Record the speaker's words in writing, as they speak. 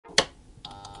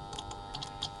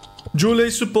Julia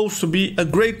is supposed to be a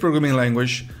great programming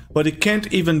language, but it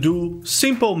can't even do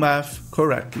simple math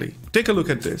correctly. Take a look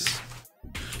at this.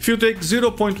 If you take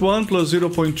 0.1 plus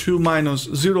 0.2 minus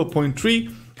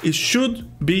 0.3, it should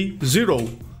be 0,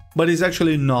 but it's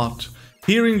actually not.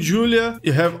 Here in Julia,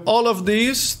 you have all of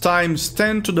these times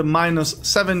 10 to the minus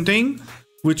 17,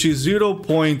 which is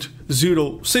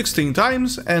 0.016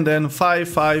 times, and then 5,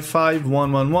 5, 5,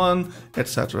 1, 1, 1,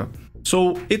 etc.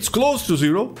 So it's close to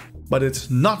 0, but it's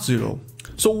not 0.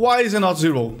 So why is it not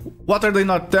 0? What are they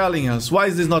not telling us? Why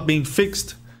is this not being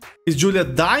fixed? Is Julia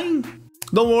dying?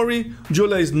 Don't worry,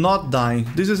 Julia is not dying.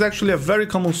 This is actually a very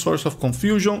common source of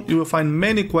confusion. You will find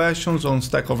many questions on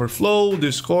Stack Overflow,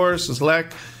 Discourse,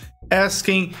 Slack,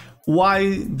 asking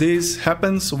why this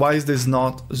happens, why is this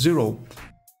not 0?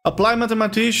 Applied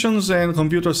mathematicians and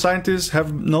computer scientists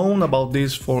have known about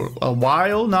this for a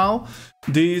while now.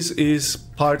 This is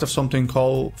part of something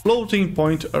called floating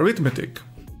point arithmetic.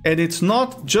 And it's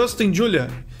not just in Julia,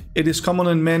 it is common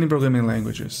in many programming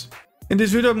languages. In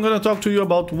this video, I'm going to talk to you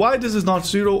about why this is not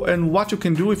 0 and what you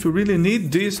can do if you really need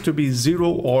this to be 0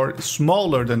 or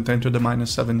smaller than 10 to the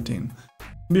minus 17.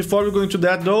 Before we go into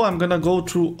that though, I'm going to go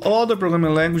through all the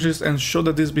programming languages and show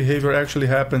that this behavior actually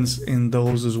happens in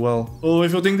those as well. So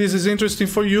if you think this is interesting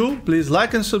for you, please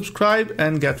like and subscribe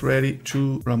and get ready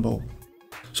to rumble.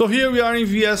 So here we are in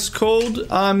VS Code.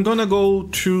 I'm going to go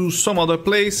to some other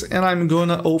place and I'm going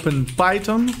to open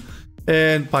Python.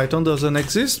 And Python doesn't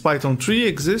exist, Python 3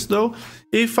 exists though.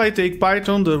 If I take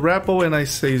Python, the repo, and I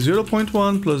say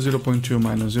 0.1 plus 0.2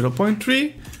 minus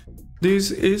 0.3, this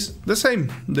is the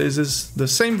same. This is the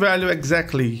same value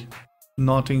exactly,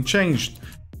 nothing changed.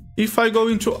 If I go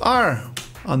into R,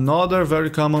 another very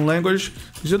common language,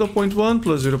 0.1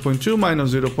 plus 0.2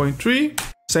 minus 0.3,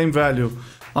 same value.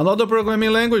 Another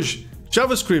programming language,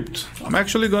 JavaScript. I'm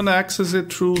actually going to access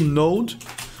it through Node.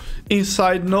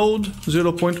 Inside Node,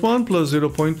 0.1 plus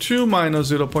 0.2 minus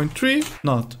 0.3,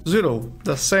 not 0,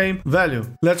 the same value.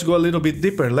 Let's go a little bit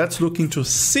deeper. Let's look into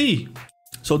C.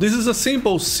 So this is a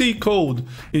simple C code.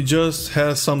 It just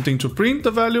has something to print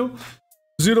the value.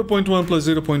 0.1 plus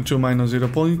 0.2 minus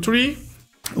 0.3.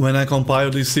 When I compile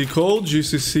this C code,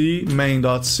 gcc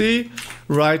main.c,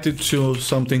 write it to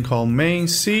something called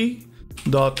main.c.exe.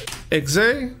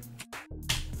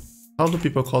 How do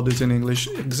people call this in English?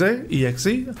 Exe?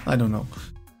 EXE? I don't know.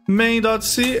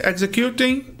 Main.c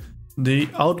executing, the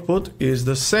output is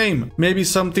the same. Maybe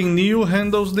something new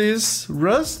handles this.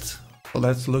 Rust? So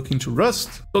let's look into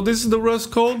Rust. So this is the Rust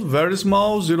code, very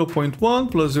small, 0.1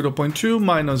 plus 0.2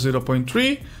 minus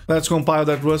 0.3. Let's compile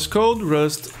that Rust code,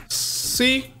 Rust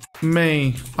C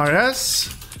main rs,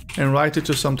 and write it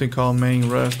to something called main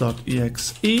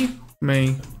rust.exe,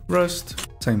 main rust,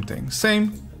 same thing,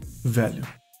 same value.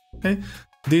 Okay.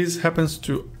 This happens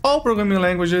to all programming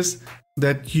languages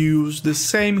that use the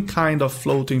same kind of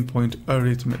floating point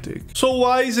arithmetic. So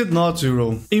why is it not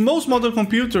 0? In most modern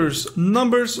computers,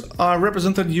 numbers are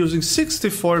represented using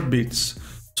 64 bits.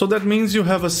 So that means you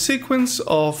have a sequence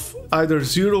of either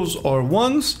zeros or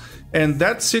ones, and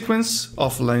that sequence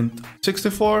of length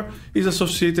 64 is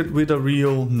associated with a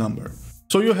real number.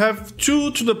 So you have 2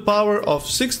 to the power of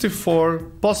 64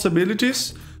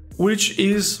 possibilities, which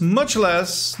is much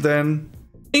less than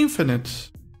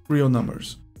infinite real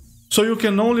numbers. So you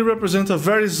can only represent a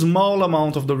very small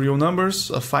amount of the real numbers,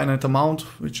 a finite amount,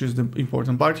 which is the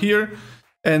important part here.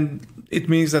 And it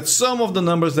means that some of the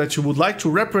numbers that you would like to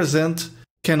represent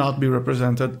cannot be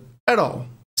represented at all.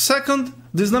 Second,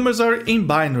 these numbers are in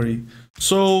binary.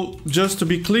 So just to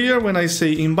be clear, when I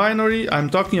say in binary, I'm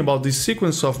talking about this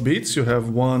sequence of bits. You have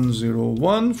 1, 0,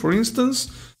 1, for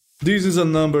instance. This is a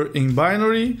number in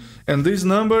binary, and this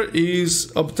number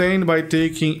is obtained by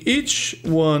taking each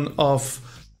one of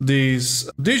these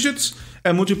digits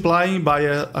and multiplying by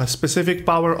a specific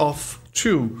power of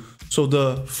 2. So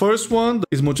the first one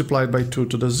is multiplied by 2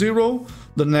 to the 0,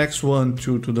 the next one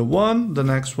 2 to the 1, the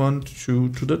next one 2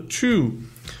 to the 2.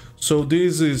 So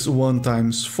this is 1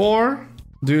 times 4,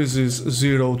 this is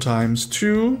 0 times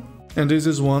 2, and this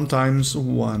is 1 times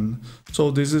 1.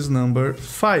 So this is number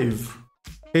 5.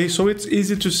 Okay, so it's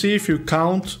easy to see if you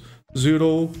count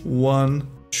 0, 1,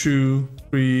 2,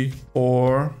 3,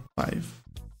 4, 5.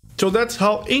 So that's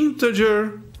how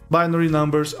integer binary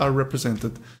numbers are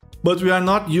represented. But we are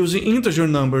not using integer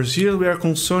numbers. Here we are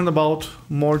concerned about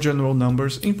more general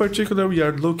numbers. In particular, we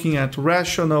are looking at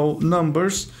rational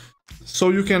numbers.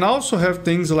 So you can also have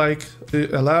things like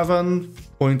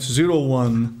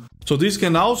 11.01. So this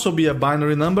can also be a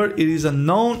binary number. It is a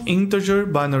non-integer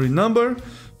binary number.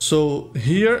 So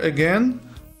here again,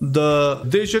 the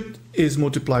digit is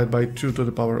multiplied by 2 to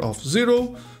the power of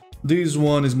 0. This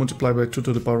one is multiplied by 2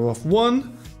 to the power of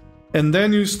 1. And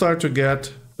then you start to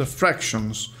get the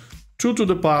fractions. 2 to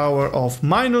the power of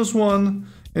 -1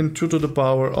 and 2 to the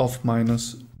power of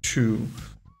 -2.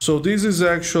 So this is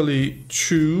actually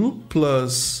 2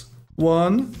 plus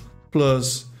 1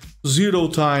 plus 0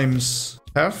 times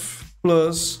half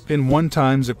plus and 1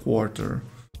 times a quarter.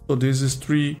 So this is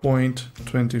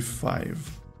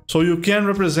 3.25. So you can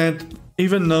represent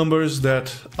even numbers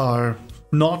that are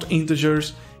not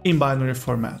integers in binary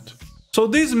format. So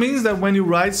this means that when you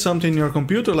write something in your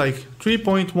computer like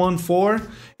 3.14,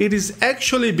 it is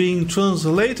actually being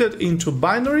translated into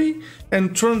binary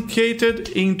and truncated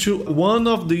into one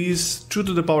of these 2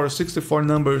 to the power 64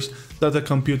 numbers that the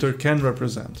computer can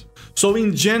represent. So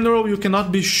in general, you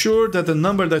cannot be sure that the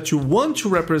number that you want to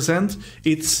represent,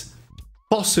 it's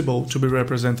possible to be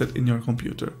represented in your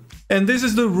computer. And this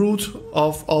is the root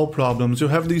of all problems. You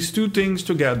have these two things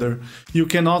together. You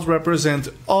cannot represent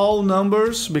all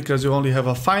numbers because you only have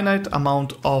a finite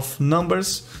amount of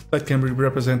numbers that can be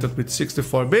represented with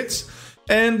 64 bits.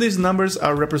 And these numbers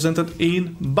are represented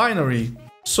in binary.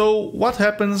 So what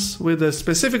happens with the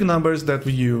specific numbers that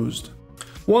we used?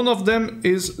 One of them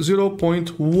is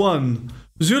 0.1.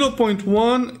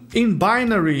 0.1 in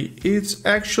binary, it's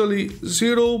actually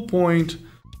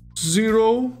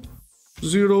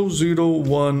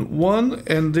 0.00011,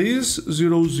 and this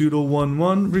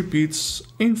 0011 repeats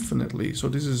infinitely. So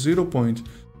this is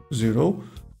 0.0,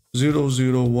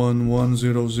 0011,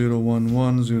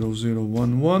 0011,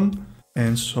 0011,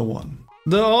 and so on.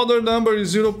 The other number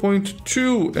is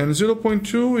 0.2, and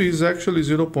 0.2 is actually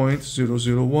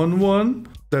 0.0011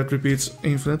 that repeats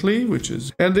infinitely,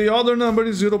 and the other number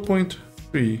is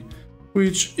 0.3,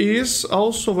 which is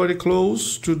also very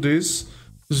close to this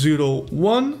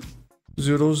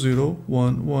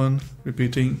 010011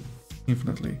 repeating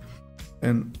infinitely,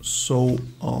 and so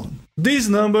on. These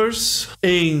numbers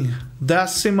in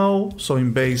decimal, so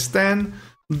in base 10,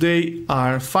 they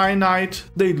are finite,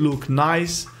 they look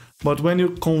nice, but when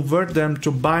you convert them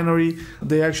to binary,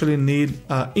 they actually need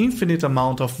an infinite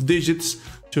amount of digits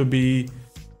to be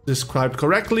described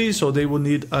correctly, so they will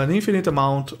need an infinite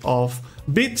amount of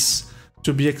bits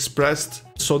to be expressed,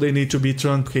 so they need to be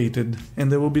truncated, and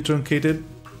they will be truncated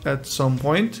at some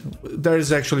point. There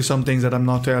is actually some things that I'm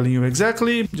not telling you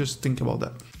exactly, just think about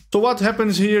that. So what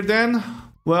happens here then?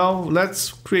 Well,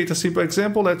 let's create a simple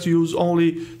example. Let's use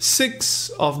only 6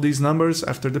 of these numbers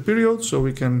after the period, so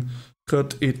we can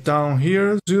cut it down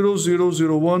here.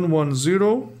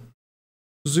 000110,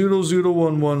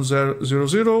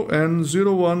 001100, and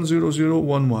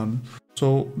 010011.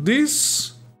 So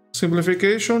this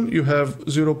simplification, you have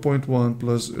 0.1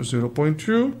 plus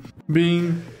 0.2,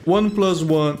 being 1 plus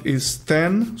 1 is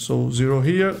 10, so 0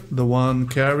 here, the 1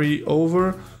 carry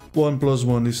over, 1 plus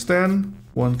 1 is 10,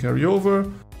 1 carry over,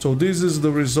 so this is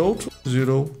the result,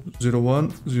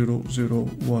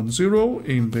 0010010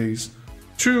 in base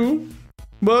 2,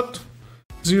 but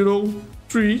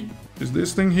 03 is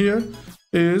this thing here,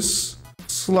 is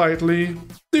slightly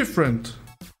different.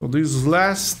 So this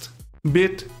last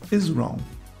bit is wrong.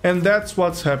 And that's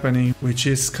what's happening, which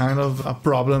is kind of a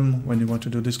problem when you want to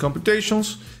do these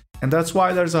computations. And that's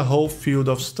why there's a whole field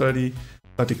of study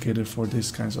dedicated for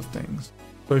these kinds of things.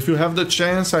 So if you have the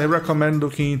chance, I recommend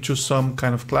looking into some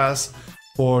kind of class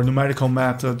for numerical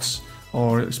methods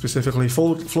or specifically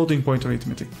floating point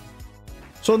arithmetic.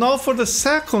 So now for the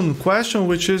second question,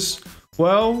 which is,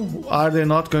 well, are they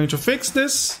not going to fix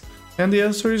this? And the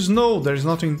answer is no, there's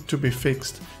nothing to be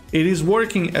fixed. It is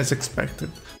working as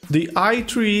expected. The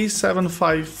IEEE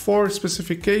 754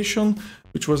 specification,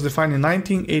 which was defined in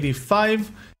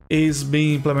 1985, is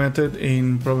being implemented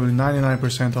in probably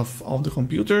 99% of all the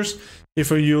computers. If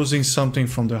you're using something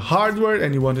from the hardware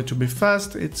and you want it to be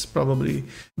fast, it's probably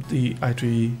the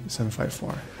IEEE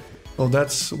 754. So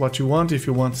that's what you want if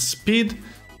you want speed,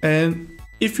 and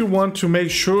if you want to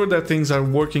make sure that things are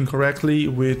working correctly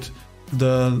with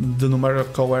the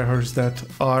numerical errors that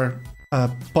are a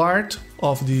part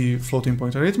of the floating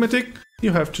point arithmetic,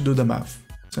 you have to do the math.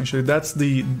 Essentially, that's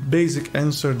the basic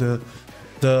answer, the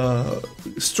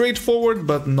straightforward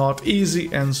but not easy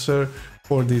answer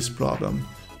for this problem.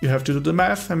 You have to do the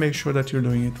math and make sure that you're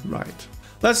doing it right.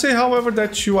 Let's say, however,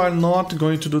 that you are not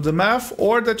going to do the math,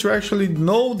 or that you actually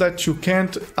know that you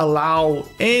can't allow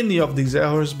any of these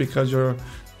errors because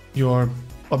your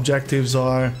objectives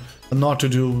are not to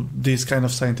do this kind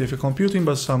of scientific computing,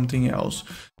 but something else.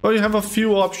 Well, you have a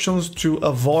few options to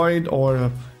avoid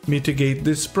or mitigate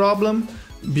this problem.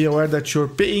 Be aware that you're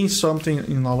paying something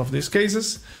in all of these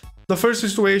cases. The first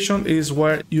situation is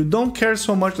where you don't care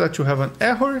so much that you have an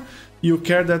error, you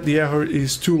care that the error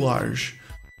is too large.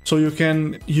 so you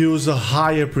can use a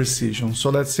higher precision. So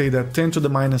let's say that 10 to the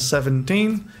minus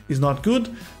 17 is not good,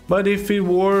 but if it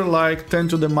were like 10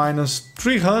 to the minus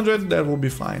 300, that will be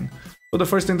fine. So the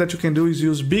first thing that you can do is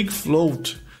use big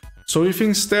float. So if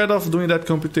instead of doing that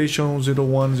computation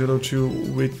 01, 02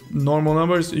 with normal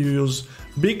numbers, you use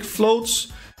big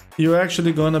floats, you're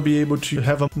actually gonna be able to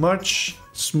have a much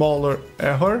smaller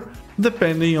error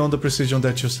depending on the precision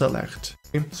that you select.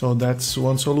 Okay? So that's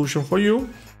one solution for you.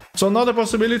 So another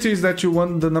possibility is that you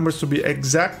want the numbers to be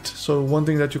exact. So one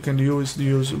thing that you can do is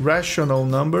use rational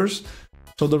numbers.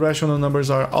 So the rational numbers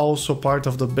are also part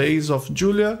of the base of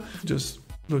Julia. Just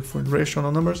look for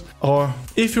rational numbers. Or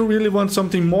if you really want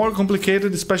something more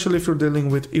complicated, especially if you're dealing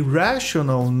with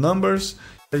irrational numbers,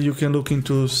 you can look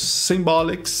into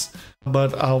symbolics.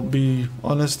 But I'll be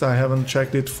honest, I haven't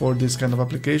checked it for this kind of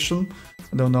application.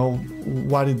 I don't know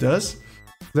what it does.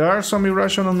 There are some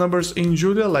irrational numbers in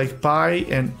Julia like pi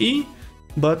and e,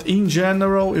 but in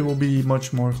general it will be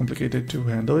much more complicated to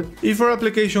handle it. If your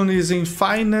application is in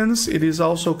finance, it is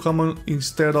also common,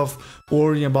 instead of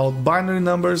worrying about binary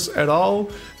numbers at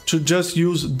all, to just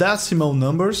use decimal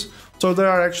numbers. So there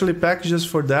are actually packages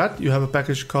for that. You have a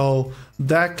package called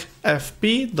decfp.jl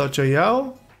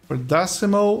for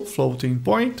decimal floating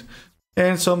point,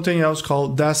 and something else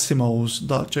called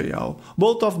decimals.jl.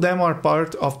 Both of them are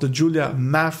part of the Julia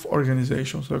math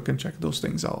organization, so you can check those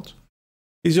things out.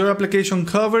 Is your application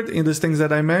covered in these things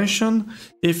that I mentioned?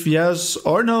 If yes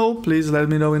or no, please let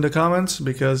me know in the comments,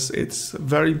 because it's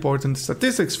very important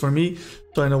statistics for me,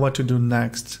 so I know what to do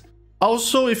next.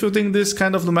 Also, if you think this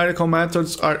kind of numerical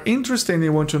methods are interesting and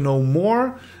you want to know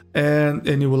more, and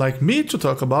you would like me to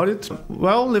talk about it,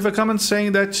 well, leave a comment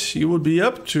saying that you would be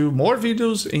up to more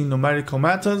videos in numerical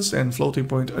methods and floating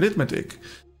point arithmetic.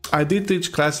 I did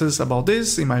teach classes about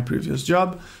this in my previous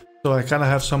job, so I kind of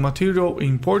have some material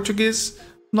in Portuguese,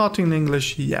 not in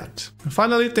English yet. And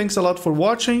finally, thanks a lot for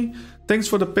watching. Thanks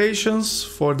for the patience,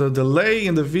 for the delay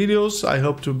in the videos. I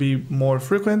hope to be more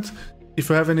frequent. If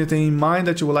you have anything in mind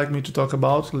that you would like me to talk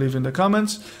about, leave in the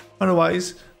comments.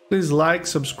 Otherwise, please like,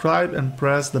 subscribe, and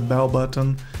press the bell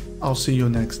button. I'll see you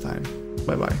next time.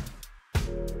 Bye bye.